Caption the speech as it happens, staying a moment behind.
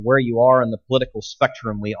Where you are in the political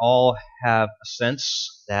spectrum, we all have a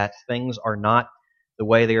sense that things are not the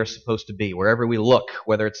way they are supposed to be. Wherever we look,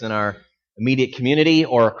 whether it's in our immediate community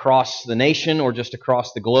or across the nation or just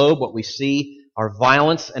across the globe, what we see are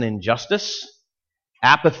violence and injustice,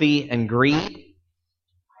 apathy and greed,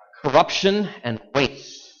 corruption and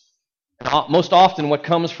waste. And most often what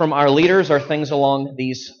comes from our leaders are things along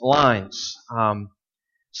these lines.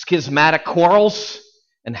 Schismatic quarrels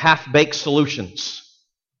and half-baked solutions.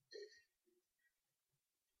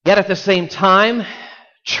 Yet at the same time,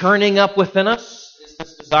 churning up within us is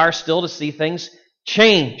this desire still to see things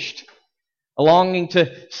changed. A longing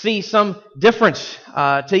to see some difference,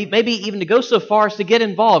 to maybe even to go so far as to get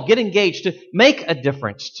involved, get engaged, to make a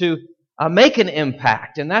difference, to make an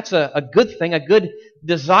impact. And that's a good thing, a good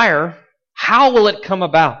desire. How will it come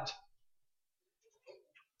about?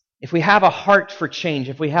 If we have a heart for change,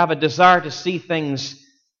 if we have a desire to see things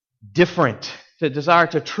different, to desire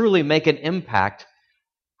to truly make an impact,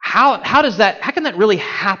 how can that really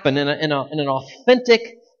happen in an authentic,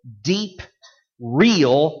 deep,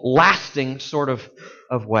 real, lasting sort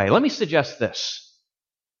of way? Let me suggest this.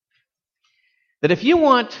 That if you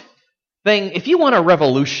want a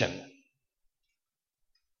revolution,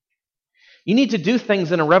 you need to do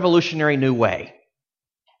things in a revolutionary new way.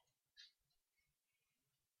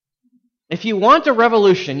 If you want a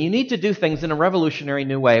revolution, you need to do things in a revolutionary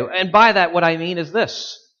new way. And by that, what I mean is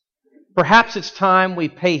this. Perhaps it's time we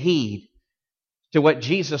pay heed to what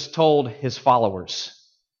Jesus told his followers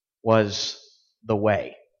was the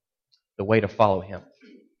way to follow him.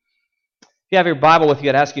 If you have your Bible with you,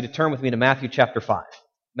 I'd ask you to turn with me to Matthew chapter 5.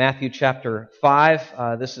 Matthew chapter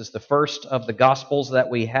 5, this is the first of the Gospels that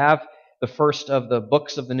we have, the first of the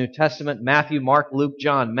books of the New Testament, Matthew, Mark, Luke,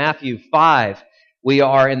 John. Matthew 5. We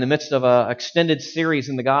are in the midst of an extended series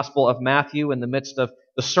in the Gospel of Matthew, in the midst of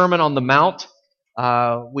the Sermon on the Mount.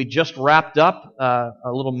 We just wrapped up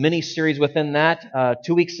a little mini-series within that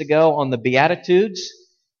 2 weeks ago on the Beatitudes.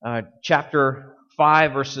 Chapter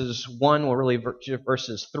 5, verses 1, well really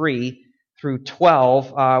verses 3 through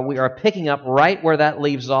 12. We are picking up right where that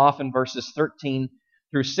leaves off in verses 13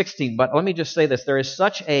 through 16. But let me just say this. There is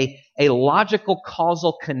such a logical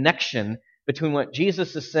causal connection between what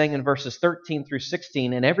Jesus is saying in verses 13 through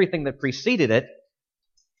 16 and everything that preceded it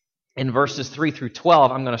in verses 3 through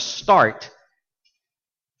 12. I'm going to start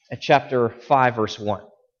at chapter 5, verse 1.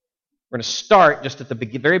 We're going to start just at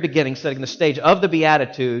the very beginning, setting the stage of the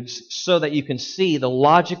Beatitudes so that you can see the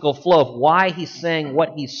logical flow of why he's saying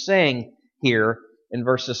what he's saying here in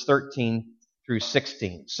verses 13 through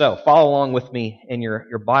 16. So follow along with me in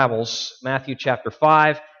your Bibles. Matthew chapter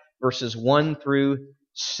 5, verses 1 through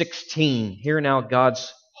 16. Hear now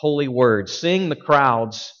God's holy word. Seeing the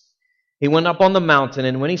crowds, he went up on the mountain,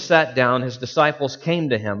 and when he sat down, his disciples came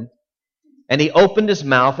to him. And he opened his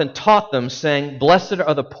mouth and taught them, saying, Blessed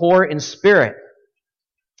are the poor in spirit,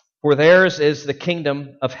 for theirs is the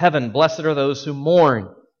kingdom of heaven. Blessed are those who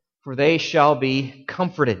mourn, for they shall be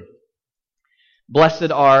comforted.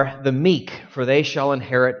 Blessed are the meek, for they shall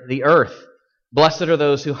inherit the earth. Blessed are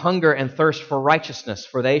those who hunger and thirst for righteousness,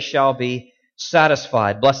 for they shall be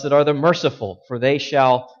satisfied. Blessed are the merciful, for they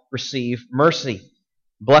shall receive mercy.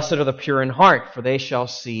 Blessed are the pure in heart, for they shall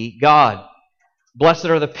see God. Blessed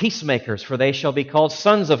are the peacemakers, for they shall be called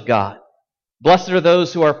sons of God. Blessed are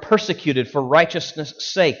those who are persecuted for righteousness'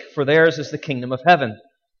 sake, for theirs is the kingdom of heaven.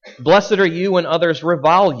 Blessed are you when others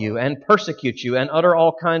revile you and persecute you and utter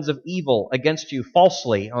all kinds of evil against you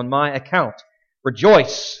falsely on my account.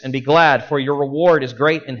 Rejoice and be glad, for your reward is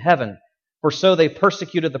great in heaven, for so they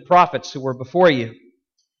persecuted the prophets who were before you.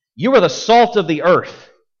 You are the salt of the earth,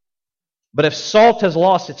 but if salt has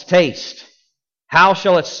lost its taste, how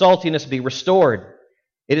shall its saltiness be restored?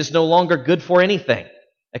 It is no longer good for anything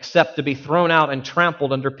except to be thrown out and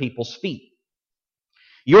trampled under people's feet.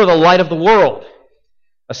 You are the light of the world.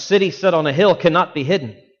 A city set on a hill cannot be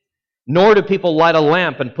hidden. Nor do people light a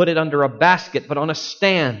lamp and put it under a basket, but on a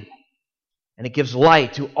stand. And it gives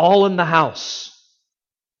light to all in the house.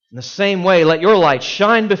 In the same way, let your light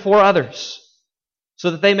shine before others,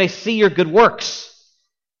 so that they may see your good works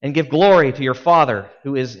and give glory to your Father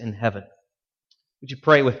who is in heaven. Would you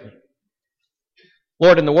pray with me?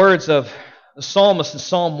 Lord, in the words of the psalmist in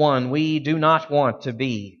Psalm 1, we do not want to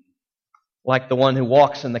be like the one who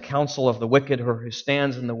walks in the counsel of the wicked, or who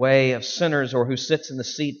stands in the way of sinners, or who sits in the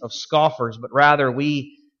seat of scoffers, but rather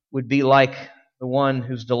we would be like the one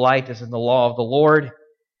whose delight is in the law of the Lord,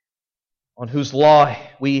 on whose law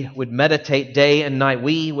we would meditate day and night.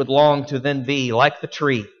 We would long to then be like the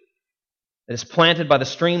tree that is planted by the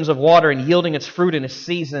streams of water and yielding its fruit in its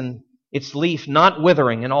season, its leaf not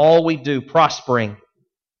withering, and all we do prospering.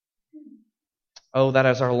 Oh, that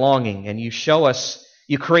is our longing. And you show us,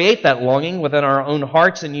 you create that longing within our own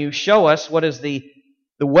hearts, and you show us what is the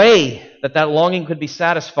way that that longing could be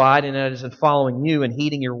satisfied, and it is in following you and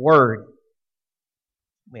heeding your word.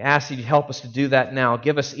 We ask you to help us to do that now.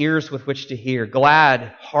 Give us ears with which to hear,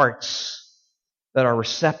 glad hearts that are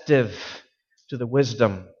receptive to the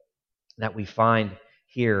wisdom that we find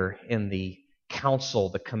here in the counsel,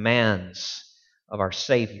 the commands of our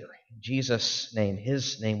Savior. In Jesus' name,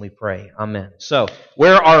 His name we pray. Amen. So,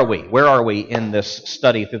 where are we? Where are we in this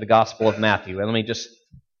study through the Gospel of Matthew? And let me just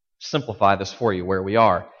simplify this for you where we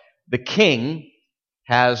are. The King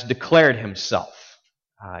has declared Himself.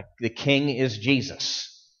 The King is Jesus.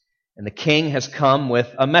 And the King has come with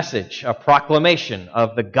a message, a proclamation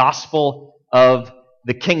of the gospel of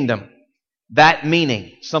the kingdom. That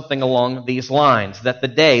meaning something along these lines, that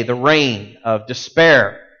the reign of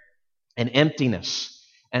despair and emptiness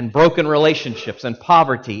and broken relationships and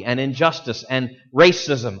poverty and injustice and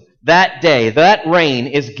racism, that day, that reign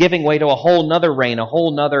is giving way to a whole nother reign, a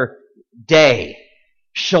whole nother day.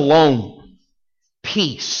 Shalom,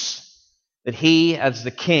 peace, that He as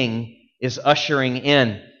the King is ushering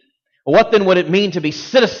in. What then would it mean to be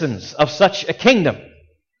citizens of such a kingdom?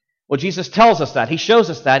 Well, Jesus tells us that. He shows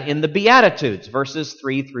us that in the Beatitudes, verses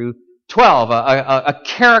 3 through 12.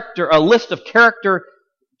 A list of character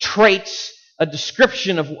traits, a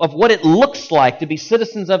description of what it looks like to be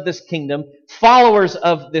citizens of this kingdom, followers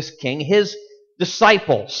of this King, His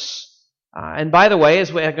disciples. And by the way, as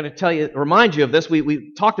I'm going to remind you of this,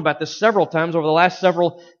 we talked about this several times over the last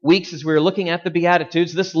several weeks as we were looking at the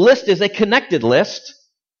Beatitudes. This list is a connected list.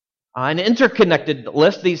 An interconnected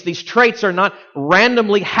list. These traits are not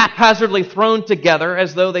randomly, haphazardly thrown together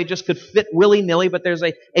as though they just could fit willy-nilly, but there's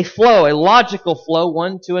a flow, a logical flow,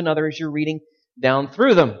 one to another as you're reading down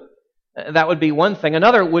through them. That would be one thing.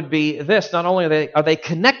 Another would be this. Not only are they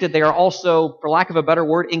connected, they are also, for lack of a better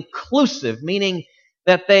word, inclusive, meaning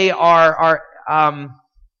that they are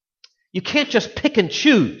you can't just pick and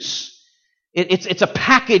choose. It's a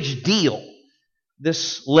package deal,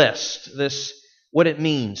 this list, what it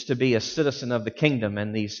means to be a citizen of the kingdom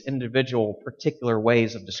and these individual particular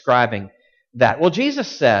ways of describing that. Well, Jesus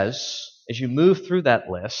says, as you move through that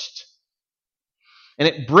list, and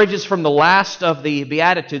it bridges from the last of the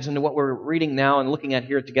Beatitudes into what we're reading now and looking at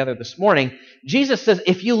here together this morning, Jesus says,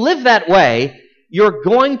 if you live that way, you're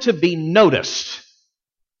going to be noticed.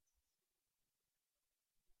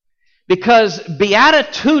 Because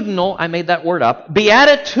beatitudinal, I made that word up,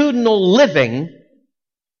 beatitudinal living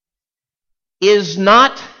is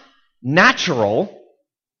not natural,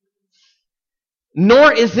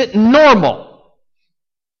 nor is it normal.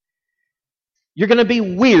 You're going to be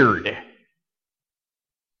weird.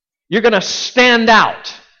 You're going to stand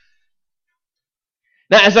out.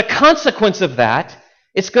 Now, as a consequence of that,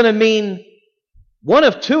 it's going to mean one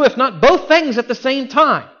of two, if not both things at the same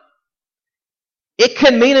time. It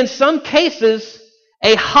can mean, in some cases,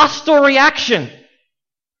 a hostile reaction,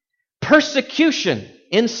 persecution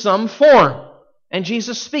in some form. And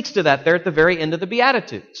Jesus speaks to that there at the very end of the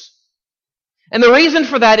Beatitudes. And the reason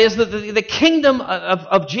for that is that the kingdom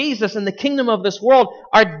of Jesus and the kingdom of this world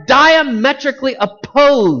are diametrically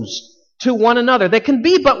opposed to one another. There can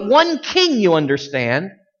be but one king, you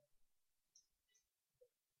understand.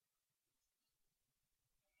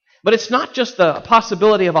 But it's not just the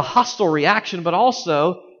possibility of a hostile reaction, but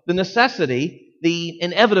also the necessity, the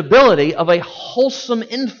inevitability of a wholesome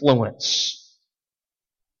influence.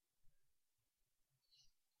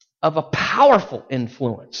 Of a powerful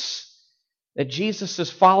influence that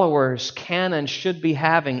Jesus' followers can and should be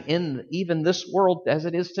having in even this world as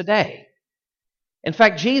it is today. In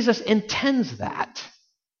fact, Jesus intends that.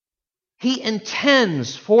 He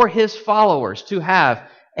intends for His followers to have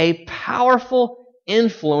a powerful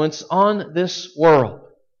influence on this world.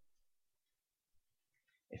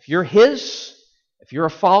 If you're His, if you're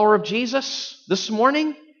a follower of Jesus this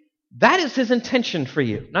morning, that is His intention for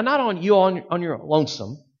you. Now, not on you on your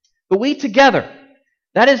lonesome, but we together.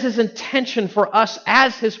 That is His intention for us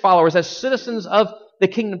as His followers, as citizens of the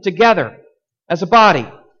kingdom together, as a body,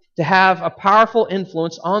 to have a powerful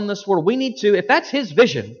influence on this world. We need to, if that's His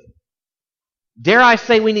vision, dare I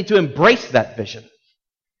say we need to embrace that vision.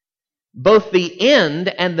 Both the end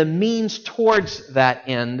and the means towards that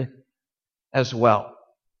end as well.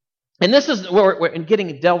 And this is where we're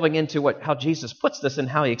delving into how Jesus puts this and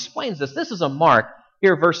how He explains this. This is a mark,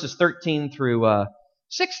 here verses 13 through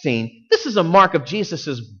 16, this is a mark of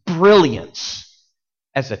Jesus' brilliance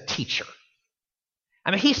as a teacher.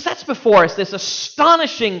 I mean, He sets before us this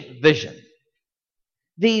astonishing vision,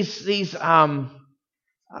 these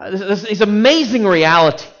amazing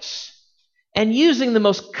realities. and using the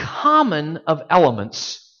most common of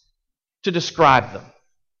elements to describe them.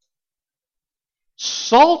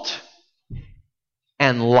 Salt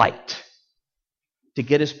and light, to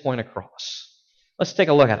get his point across. Let's take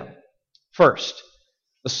a look at them. First,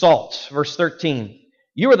 the salt. Verse 13.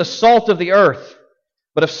 You are the salt of the earth.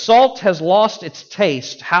 But if salt has lost its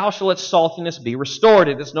taste, how shall its saltiness be restored?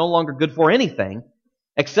 It is no longer good for anything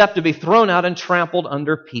except to be thrown out and trampled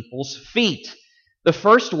under people's feet. The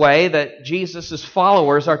first way that Jesus'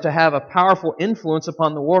 followers are to have a powerful influence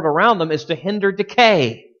upon the world around them is to hinder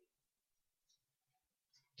decay.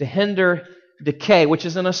 To hinder decay, which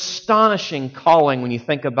is an astonishing calling when you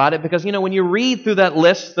think about it, because, when you read through that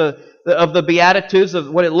list of the Beatitudes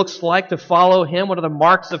of what it looks like to follow Him, what are the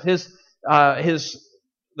marks of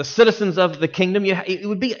the citizens of the kingdom, it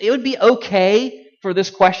would be okay for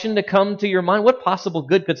this question to come to your mind. What possible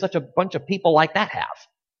good could such a bunch of people like that have?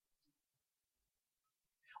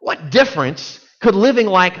 What difference could living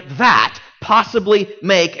like that possibly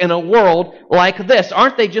make in a world like this?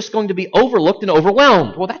 Aren't they just going to be overlooked and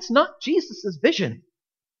overwhelmed? Well, that's not Jesus' vision.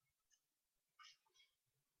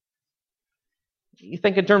 You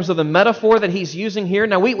think in terms of the metaphor that he's using here.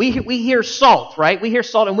 Now, we hear salt, right? We hear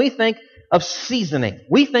salt and we think of seasoning.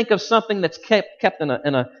 We think of something that's kept in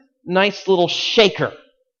a nice little shaker.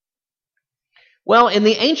 Well, in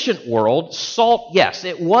the ancient world, salt, yes,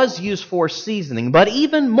 it was used for seasoning, but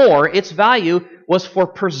even more, its value was for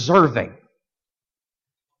preserving.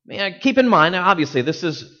 Keep in mind, obviously, this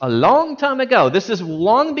is a long time ago. This is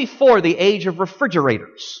long before the age of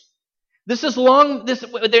refrigerators.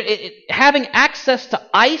 Having access to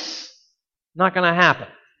ice, not going to happen.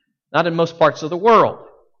 Not in most parts of the world.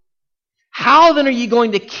 How then are you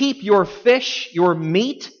going to keep your fish, your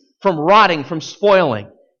meat, from rotting, from spoiling?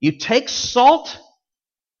 You take salt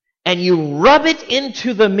and you rub it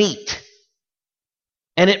into the meat,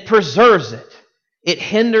 and it preserves it. It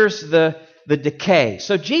hinders the decay.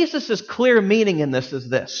 So Jesus' clear meaning in this is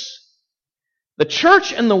this. The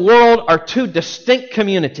church and the world are two distinct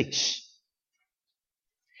communities.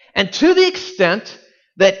 And to the extent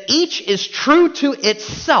that each is true to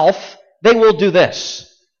itself, they will do this.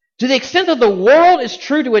 To the extent that the world is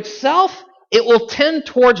true to itself, it will tend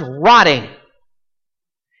towards rotting.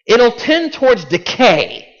 It'll tend towards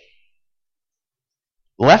decay.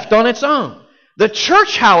 Left on its own. The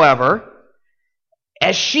church, however,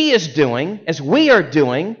 as she is doing, as we are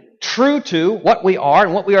doing, true to what we are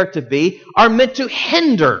and what we are to be, are meant to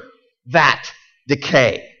hinder that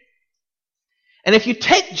decay. And if you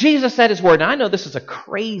take Jesus at His word, now I know this is a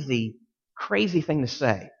crazy, crazy thing to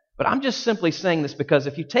say, but I'm just simply saying this because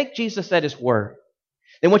if you take Jesus at His word,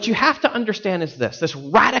 then what you have to understand is this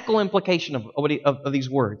radical implication of these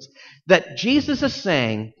words, that Jesus is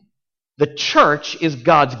saying the church is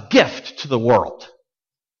God's gift to the world.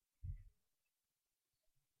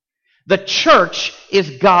 The church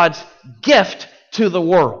is God's gift to the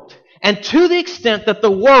world. And to the extent that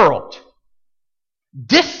the world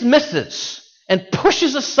dismisses and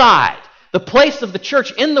pushes aside the place of the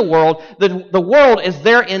church in the world, the world is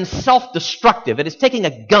therein self-destructive. It is taking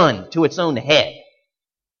a gun to its own head.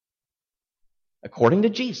 According to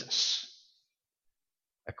Jesus.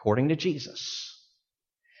 According to Jesus.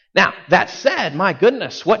 Now, that said, my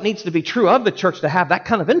goodness, what needs to be true of the church to have that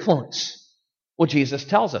kind of influence? Well, Jesus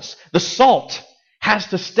tells us. The salt has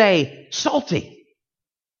to stay salty.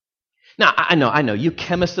 Now, I know, you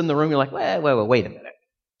chemists in the room, you're like, wait a minute.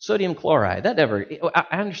 Sodium chloride, I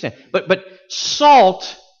understand. But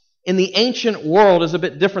salt in the ancient world is a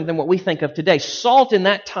bit different than what we think of today. Salt in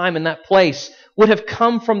that time, in that place, would have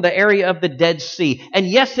come from the area of the Dead Sea. And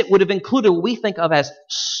yes, it would have included what we think of as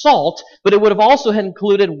salt, but it would have also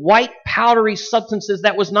included white, powdery substances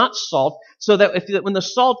that was not salt, so that when the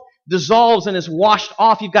salt dissolves and is washed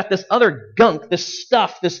off, you've got this other gunk, this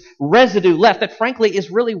stuff, this residue left that frankly is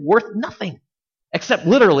really worth nothing, except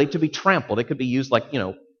literally to be trampled. It could be used like,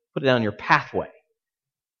 put it on your pathway.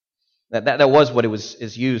 That was what it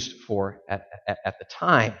is used for at the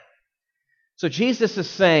time. So Jesus is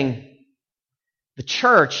saying the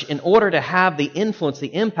church, in order to have the influence,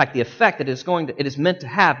 the impact, the effect that it is meant to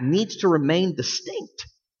have, needs to remain distinct.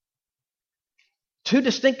 Two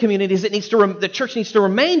distinct communities. The church needs to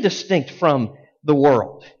remain distinct from the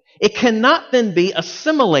world. It cannot then be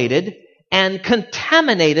assimilated and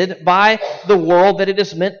contaminated by the world that it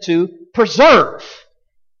is meant to preserve.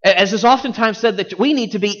 As is oftentimes said, that we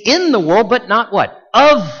need to be in the world, but not what?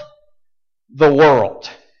 Of the world.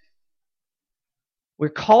 We're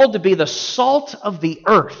called to be the salt of the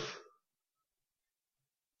earth.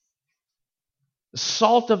 The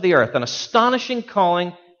salt of the earth. An astonishing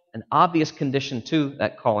calling, an obvious condition to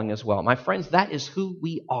that calling as well. My friends, that is who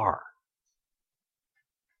we are.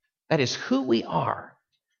 That is who we are.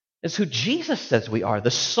 It's who Jesus says we are. The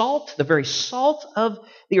salt, the very salt of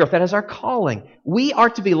the earth. That is our calling. We are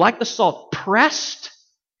to be like the salt, pressed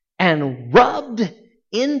and rubbed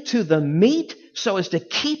into the meat so as to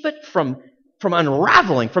keep it from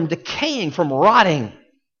unraveling, from decaying, from rotting.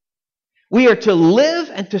 We are to live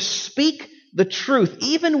and to speak the truth,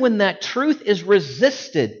 even when that truth is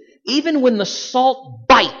resisted, even when the salt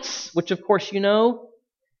bites, which of course you know,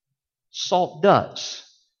 salt does.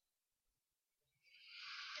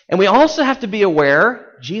 And we also have to be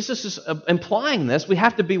aware, Jesus is implying this, we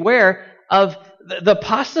have to be aware of the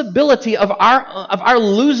possibility of our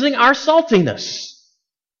losing our saltiness,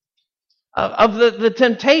 of the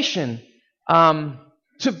temptation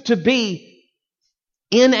to be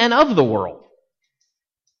in and of the world,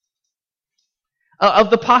 of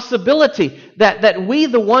the possibility that we,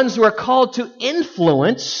 the ones who are called to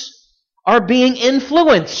influence, are being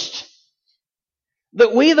influenced.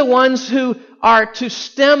 That we, the ones who are to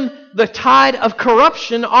stem the tide of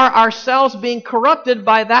corruption, are ourselves being corrupted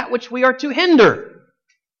by that which we are to hinder.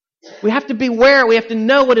 We have to beware, we have to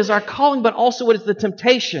know what is our calling, but also what is the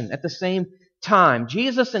temptation at the same time.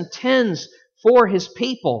 Jesus intends for His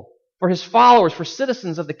people, for His followers, for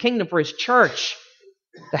citizens of the kingdom, for His church,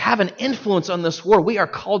 to have an influence on this world. We are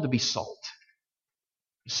called to be salt.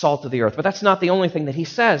 Salt of the earth. But that's not the only thing that He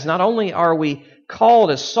says. Not only are we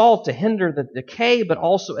called as salt to hinder the decay, but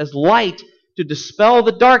also as light to dispel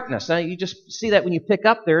the darkness. Now you just see that when you pick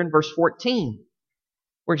up there in verse 14,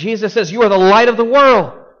 where Jesus says, "You are the light of the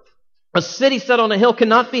world. A city set on a hill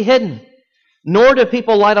cannot be hidden. Nor do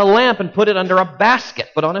people light a lamp and put it under a basket,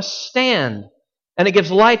 but on a stand. And it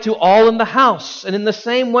gives light to all in the house. And in the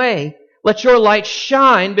same way, let your light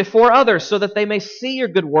shine before others, so that they may see your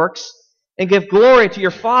good works and give glory to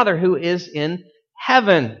your Father who is in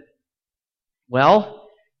heaven." Well,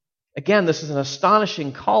 again, this is an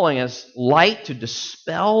astonishing calling as light to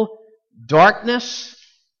dispel darkness.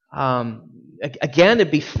 Again,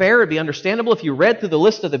 it'd be fair, it'd be understandable if you read through the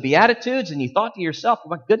list of the Beatitudes and you thought to yourself,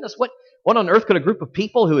 "My goodness, what on earth could a group of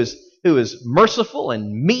people who is merciful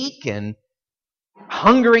and meek and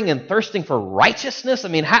hungering and thirsting for righteousness? I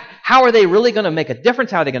mean, how are they really going to make a difference?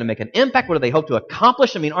 How are they going to make an impact? What do they hope to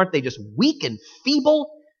accomplish? I mean, aren't they just weak and feeble?"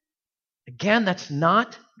 Again, that's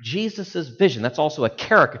not Jesus' vision. That's also a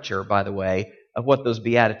caricature, by the way, of what those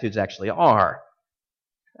Beatitudes actually are.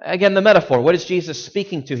 Again, the metaphor, what is Jesus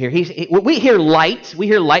speaking to here? We hear light,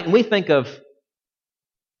 and we think of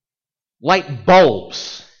light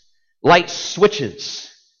bulbs, light switches,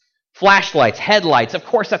 flashlights, headlights. Of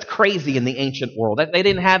course, that's crazy in the ancient world. They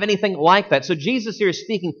didn't have anything like that. So Jesus here is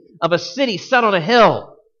speaking of a city set on a hill.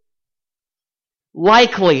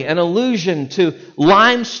 Likely an allusion to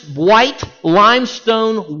white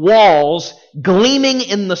limestone walls gleaming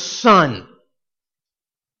in the sun.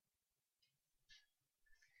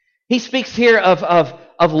 He speaks here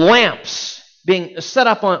of lamps being set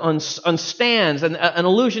up on stands, and an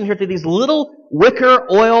allusion here to these little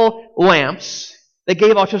wicker oil lamps that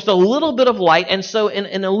gave off just a little bit of light. And so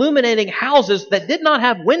in illuminating houses that did not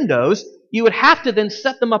have windows, you would have to then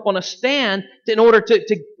set them up on a stand in order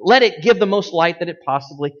to let it give the most light that it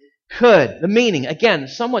possibly could. The meaning, again,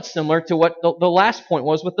 somewhat similar to what the last point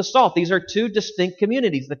was with the salt. These are two distinct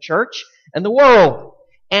communities, the church and the world.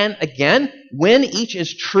 And again, when each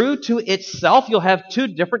is true to itself, you'll have two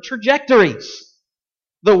different trajectories.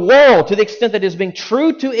 The world, to the extent that it is being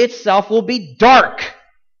true to itself, will be dark.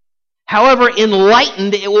 However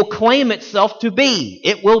enlightened it will claim itself to be,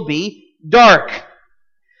 it will be dark.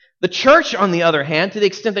 The church, on the other hand, to the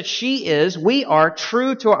extent that we are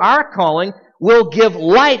true to our calling, will give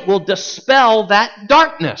light, will dispel that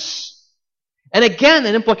darkness. And again,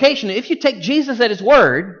 an implication, if you take Jesus at His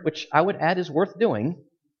word, which I would add is worth doing,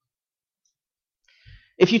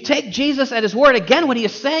 if you take Jesus at His word, again, what He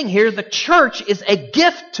is saying here, the church is a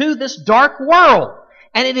gift to this dark world.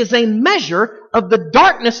 And it is a measure of the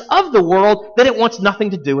darkness of the world that it wants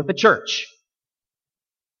nothing to do with the church.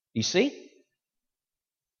 You see?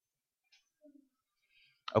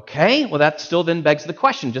 Okay, well that still then begs the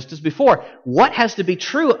question, just as before. What has to be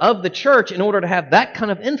true of the church in order to have that kind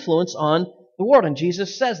of influence on the world? And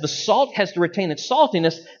Jesus says the salt has to retain its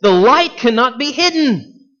saltiness. The light cannot be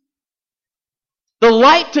hidden. The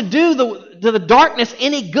light to do the darkness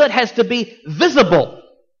any good has to be visible.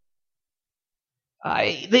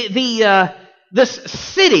 This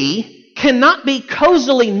city cannot be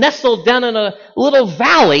cozily nestled down in a little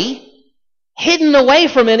valley, hidden away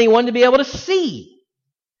from anyone to be able to see.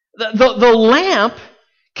 The lamp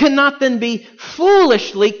cannot then be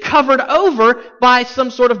foolishly covered over by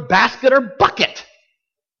some sort of basket or bucket.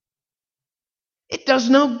 It does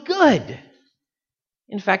no good.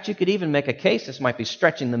 In fact, you could even make a case, this might be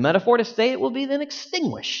stretching the metaphor, to say it will be then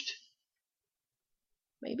extinguished.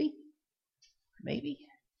 Maybe.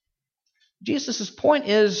 Jesus' point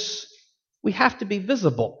is we have to be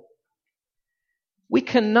visible. We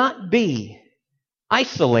cannot be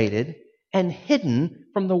isolated and hidden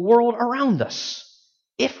from the world around us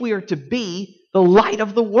if we are to be the light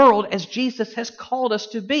of the world as Jesus has called us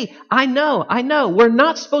to be. I know, we're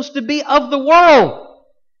not supposed to be of the world,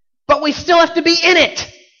 but we still have to be in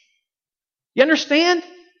it. You understand?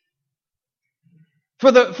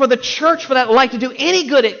 For the church, for that light to do any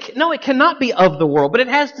good, it cannot be of the world, but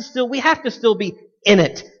we have to still be in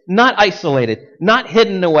it, not isolated, not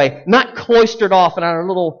hidden away, not cloistered off in our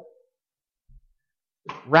little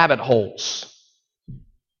rabbit holes.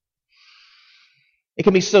 It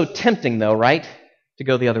can be so tempting, though, right, to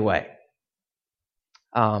go the other way.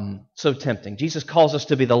 So tempting. Jesus calls us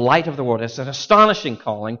to be the light of the world. It's an astonishing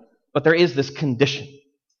calling, but there is this condition.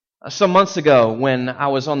 Some months ago, when I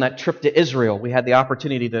was on that trip to Israel, we had the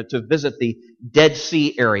opportunity to visit the Dead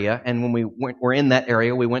Sea area, and when we were in that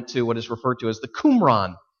area, we went to what is referred to as the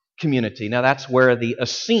Qumran community. Now, that's where the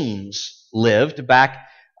Essenes lived back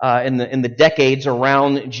in the decades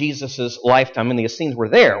around Jesus' lifetime, and the Essenes were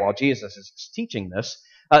there while Jesus is teaching this.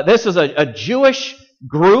 This is a Jewish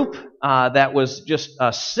group that was just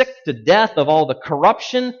sick to death of all the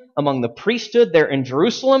corruption among the priesthood there in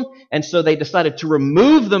Jerusalem, and so they decided to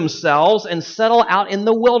remove themselves and settle out in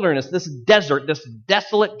the wilderness, this desert, this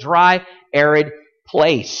desolate, dry, arid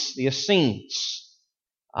place, the Essenes.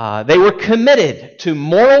 They were committed to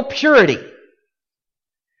moral purity,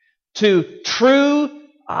 to true,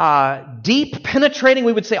 deep, penetrating,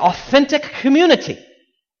 we would say authentic community,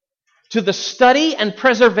 to the study and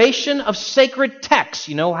preservation of sacred texts.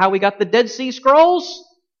 You know how we got the Dead Sea Scrolls?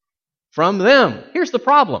 From them. Here's the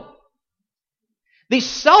problem. These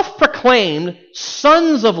self-proclaimed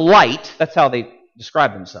sons of light, that's how they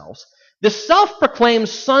describe themselves, the self-proclaimed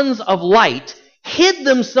sons of light hid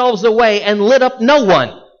themselves away and lit up no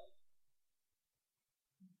one.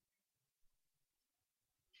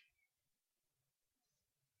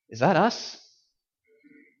 Is that us?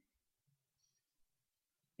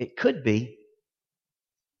 It could be.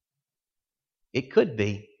 It could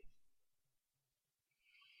be.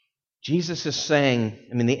 Jesus is saying,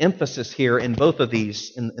 the emphasis here in both of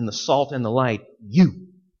these, in the salt and the light, you.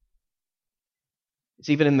 It's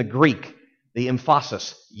even in the Greek, the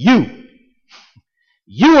emphasis, you.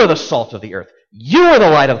 You are the salt of the earth. You are the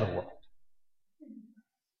light of the world.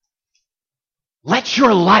 Let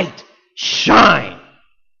your light shine.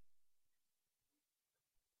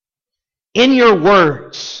 In your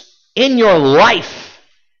words, in your life,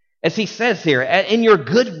 as he says here, in your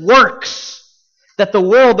good works, that the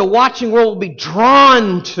world, the watching world, will be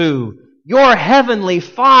drawn to your heavenly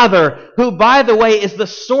Father, who, by the way, is the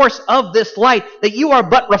source of this light, that you are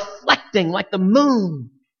but reflecting like the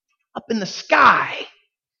moon up in the sky,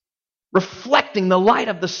 reflecting the light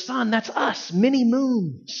of the sun. That's us, many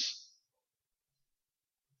moons.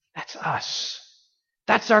 That's us.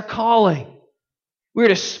 That's our calling. We're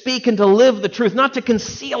to speak and to live the truth, not to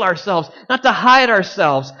conceal ourselves, not to hide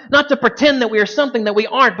ourselves, not to pretend that we are something that we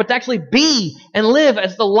aren't, but to actually be and live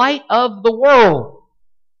as the light of the world.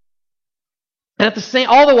 And at the same,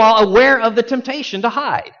 all the while aware of the temptation to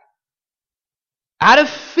hide. Out of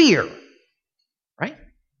fear, right?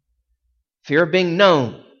 Fear of being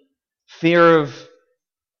known, fear of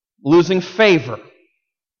losing favor,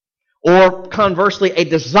 or conversely, a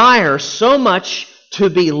desire so much to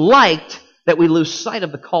be liked that we lose sight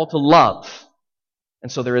of the call to love.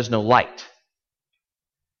 And so there is no light.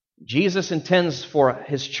 Jesus intends for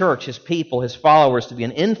his church, his people, his followers to be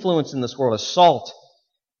an influence in this world, as salt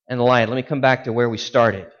and light. Let me come back to where we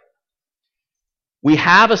started. We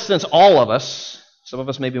have a sense, all of us, some of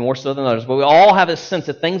us maybe more so than others, but we all have a sense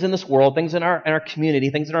that things in this world, things in our community,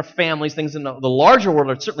 things in our families, things in the larger world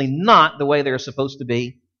are certainly not the way they're supposed to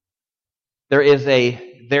be. There is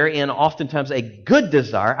therein oftentimes a good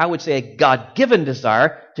desire, I would say a God-given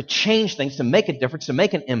desire, to change things, to make a difference, to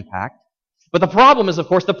make an impact. But the problem is, of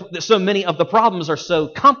course, so many of the problems are so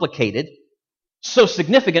complicated, so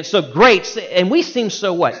significant, so great, and we seem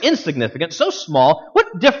so what? Insignificant, so small.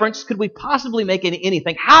 What difference could we possibly make in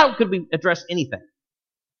anything? How could we address anything?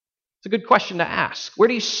 It's a good question to ask. Where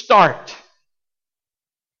do you start?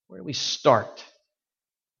 Where do we start?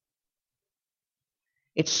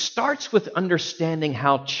 It starts with understanding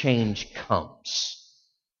how change comes.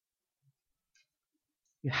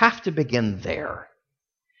 You have to begin there.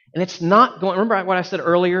 And it's not going, remember what I said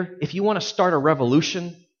earlier? If you want to start a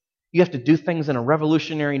revolution, you have to do things in a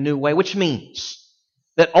revolutionary new way, which means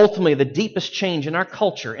that ultimately the deepest change in our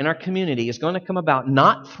culture, in our community, is going to come about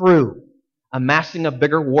not through amassing a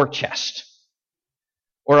bigger war chest,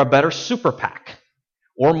 or a better super PAC,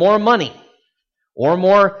 or more money, or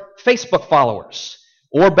more Facebook followers,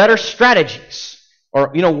 or better strategies, or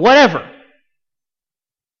whatever.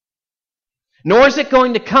 Nor is it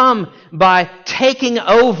going to come by taking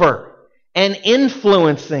over and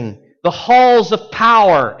influencing the halls of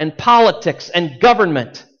power and politics and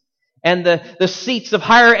government and the seats of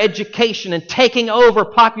higher education and taking over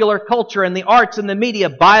popular culture and the arts and the media.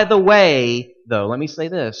 By the way, though, let me say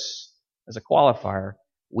this as a qualifier: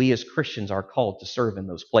 we as Christians are called to serve in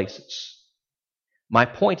those places. My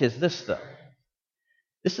point is this, though.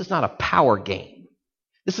 This is not a power game.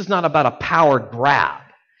 This is not about a power grab.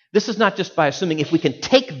 This is not just by assuming if we can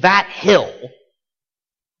take that hill,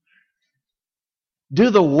 do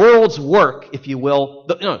the world's work, if you will,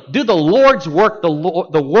 do the Lord's work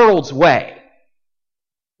the world's way.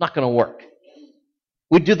 Not going to work.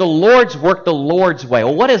 We do the Lord's work the Lord's way.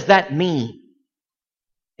 Well, what does that mean?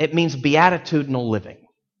 It means beatitudinal living.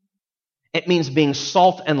 It means being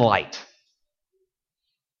salt and light.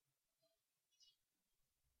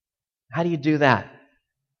 How do you do that?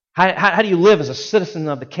 How do you live as a citizen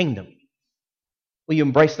of the kingdom? Well, you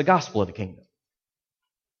embrace the gospel of the kingdom.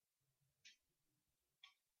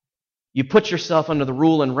 You put yourself under the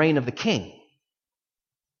rule and reign of the king.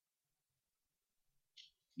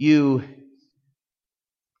 You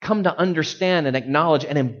come to understand and acknowledge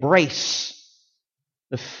and embrace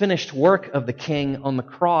the finished work of the king on the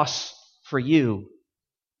cross for you,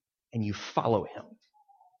 and you follow him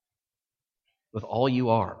with all you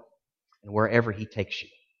are and wherever he takes you.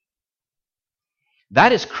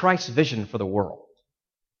 That is Christ's vision for the world,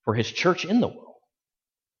 for his church in the world.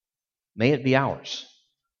 May it be ours.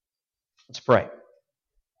 Let's pray.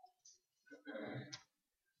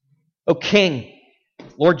 O King,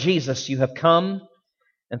 Lord Jesus, you have come,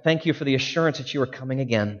 and thank you for the assurance that you are coming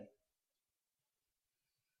again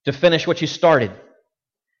to finish what you started,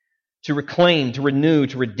 to reclaim, to renew,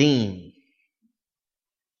 to redeem.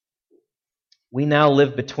 We now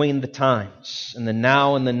live between the times, in the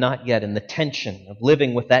now and the not yet, in the tension of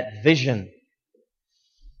living with that vision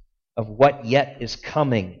of what yet is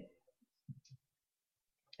coming,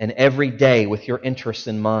 and every day with your interests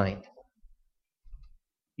in mind.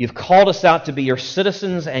 You've called us out to be your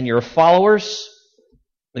citizens and your followers.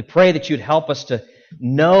 We pray that you'd help us to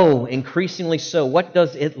know increasingly so what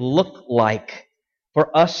does it look like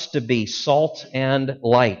for us to be salt and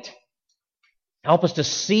light. Help us to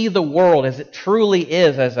see the world as it truly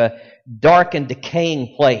is, as a dark and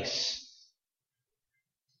decaying place.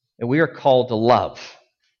 And we are called to love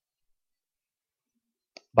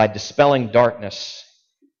by dispelling darkness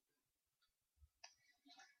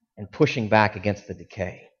and pushing back against the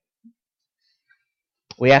decay.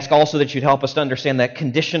 We ask also that you'd help us to understand that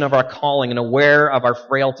condition of our calling and aware of our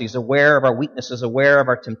frailties, aware of our weaknesses, aware of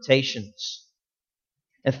our temptations.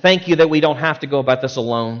 And thank you that we don't have to go about this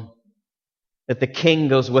alone, that the King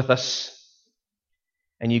goes with us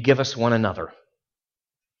and you give us one another.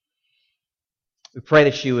 We pray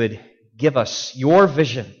that you would give us your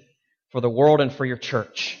vision for the world and for your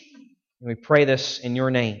church. And we pray this in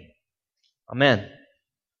your name. Amen.